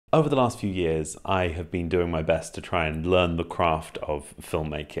Over the last few years, I have been doing my best to try and learn the craft of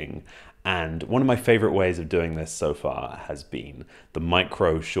filmmaking. And one of my favorite ways of doing this so far has been the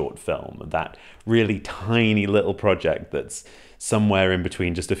micro short film, that really tiny little project that's somewhere in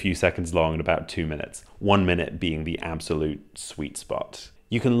between just a few seconds long and about 2 minutes, 1 minute being the absolute sweet spot.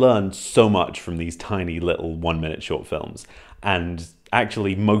 You can learn so much from these tiny little 1 minute short films. And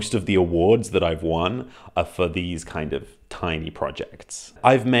actually, most of the awards that I've won are for these kind of tiny projects.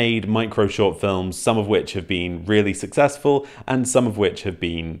 I've made micro short films, some of which have been really successful and some of which have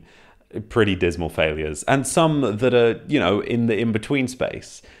been pretty dismal failures, and some that are, in the in-between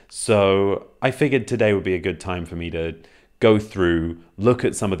space. So I figured today would be a good time for me to go through, look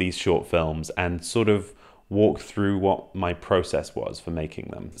at some of these short films and sort of walk through what my process was for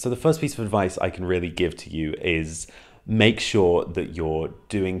making them. So the first piece of advice I can really give to you is make sure that you're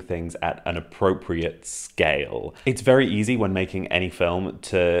doing things at an appropriate scale. It's very easy when making any film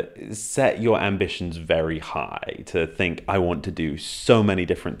to set your ambitions very high, to think, I want to do so many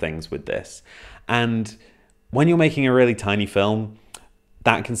different things with this. And when you're making a really tiny film,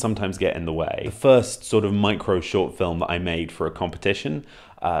 that can sometimes get in the way. The first sort of micro short film that I made for a competition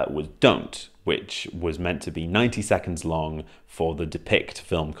was Don't, which was meant to be 90 seconds long for the Depict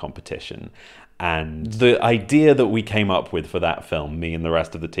film competition. And the idea that we came up with for that film, me and the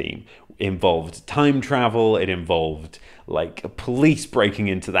rest of the team, involved time travel. It involved like police breaking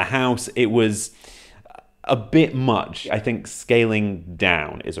into the house. It was a bit much. I think scaling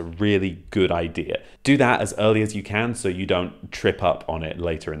down is a really good idea. Do that as early as you can so you don't trip up on it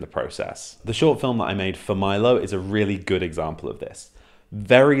later in the process. The short film that I made for Milo is a really good example of this.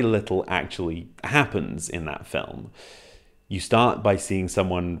 Very little actually happens in that film. You start by seeing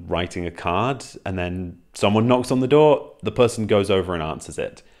someone writing a card, and then someone knocks on the door, the person goes over and answers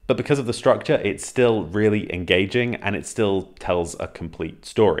it. But because of the structure, it's still really engaging and it still tells a complete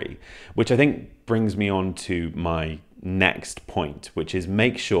story, which I think brings me on to my next point, which is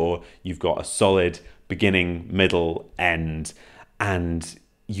make sure you've got a solid beginning, middle, end, and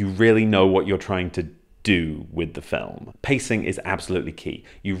you really know what you're trying to do with the film. Pacing is absolutely key.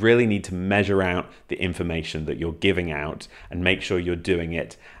 You really need to measure out the information that you're giving out and make sure you're doing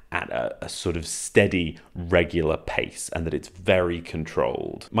it at a sort of steady, regular pace and that it's very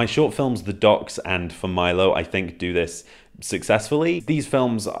controlled. My short films, The Docs and For Milo, I think do this successfully. These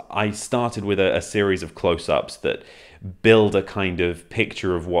films, I started with a series of close-ups that build a kind of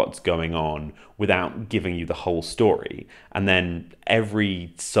picture of what's going on without giving you the whole story. And then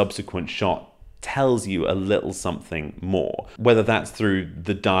every subsequent shot tells you a little something more, whether that's through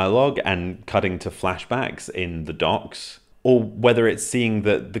the dialogue and cutting to flashbacks in the docs, or whether it's seeing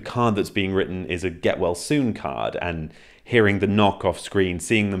that the card that's being written is a get well soon card and hearing the knock off screen,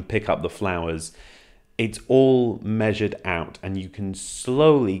 seeing them pick up the flowers. It's all measured out and you can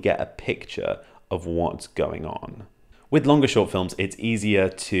slowly get a picture of what's going on. With longer short films, it's easier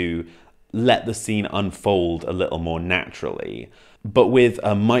to let the scene unfold a little more naturally. But with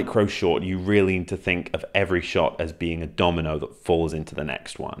a micro short, you really need to think of every shot as being a domino that falls into the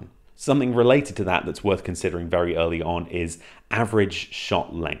next one. Something related to that that's worth considering very early on is average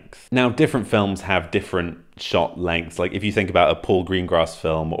shot length. Now, different films have different shot lengths. Like if you think about a Paul Greengrass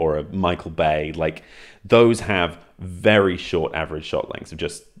film or a Michael Bay, like those have very short average shot lengths of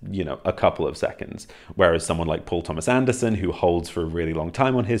just, a couple of seconds. Whereas someone like Paul Thomas Anderson, who holds for a really long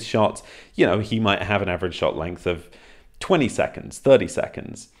time on his shots, he might have an average shot length of 20 seconds, 30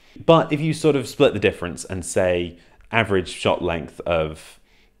 seconds. But if you sort of split the difference and say average shot length of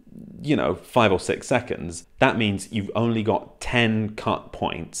 5 or 6 seconds, that means you've only got 10 cut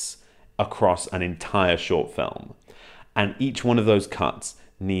points across an entire short film. And each one of those cuts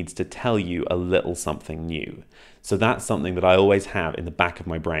needs to tell you a little something new. So that's something that I always have in the back of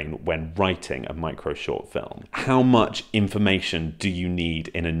my brain when writing a micro short film. How much information do you need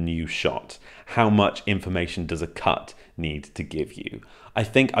in a new shot? How much information does a cut need to give you? I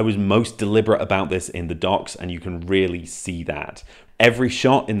think I was most deliberate about this in the docs, and you can really see that. Every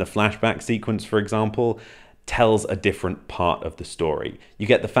shot in the flashback sequence, for example, tells a different part of the story. You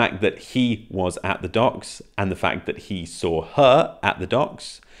get the fact that he was at the docks and the fact that he saw her at the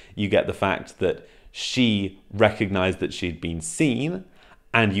docks. You get the fact that she recognized that she'd been seen,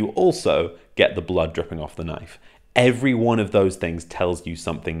 and you also get the blood dripping off the knife. Every one of those things tells you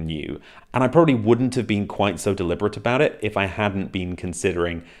something new. And I probably wouldn't have been quite so deliberate about it if I hadn't been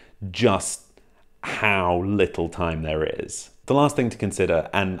considering just how little time there is. The last thing to consider,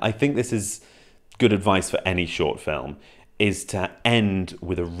 and I think this is good advice for any short film, is to end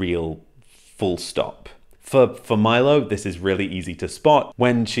with a real full stop. For Milo, this is really easy to spot.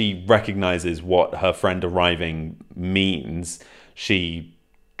 When she recognizes what her friend arriving means, she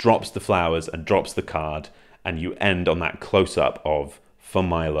drops the flowers and drops the card, and you end on that close-up of "For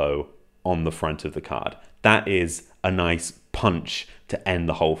Milo" on the front of the card. That is a nice punch to end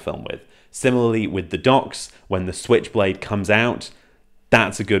the whole film with. Similarly with the docs, when the switchblade comes out,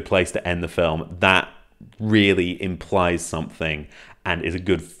 that's a good place to end the film. That really implies something and is a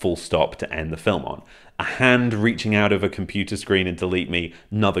good full stop to end the film on. A hand reaching out of a computer screen in Delete Me,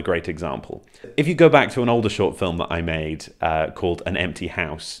 another great example. If you go back to an older short film that I made called An Empty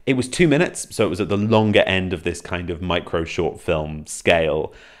House, it was 2 minutes, so it was at the longer end of this kind of micro short film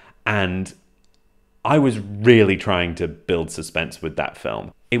scale, and I was really trying to build suspense with that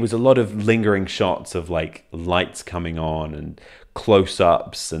film. It was a lot of lingering shots of like lights coming on and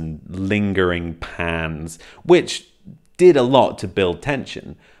close-ups and lingering pans, which did a lot to build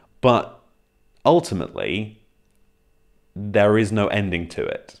tension, but ultimately there is no ending to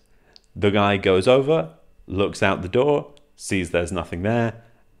it. The guy goes over, looks out the door, sees there's nothing there,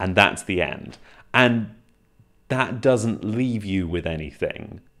 and that's the end. And that doesn't leave you with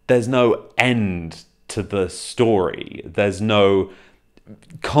anything. There's no end to the story. There's no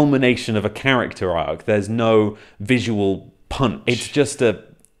culmination of a character arc. There's no visual punch. It's just a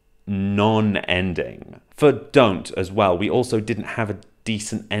non-ending. For Don't as well, we also didn't have a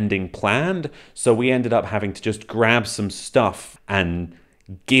decent ending planned, so we ended up having to just grab some stuff and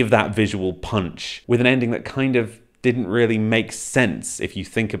give that visual punch with an ending that kind of didn't really make sense if you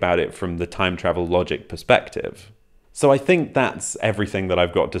think about it from the time travel logic perspective. So I think that's everything that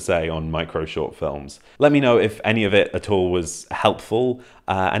I've got to say on micro short films. Let me know if any of it at all was helpful,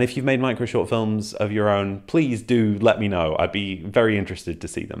 and if you've made micro short films of your own, please do let me know. I'd be very interested to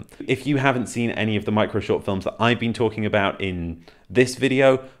see them. If you haven't seen any of the micro short films that I've been talking about in this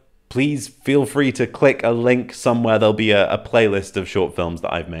video, please feel free to click a link somewhere. There'll be a playlist of short films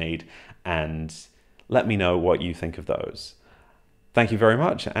that I've made, and let me know what you think of those. Thank you very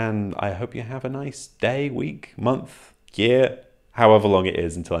much, and I hope you have a nice day, week, month, year, however long it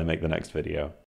is until I make the next video.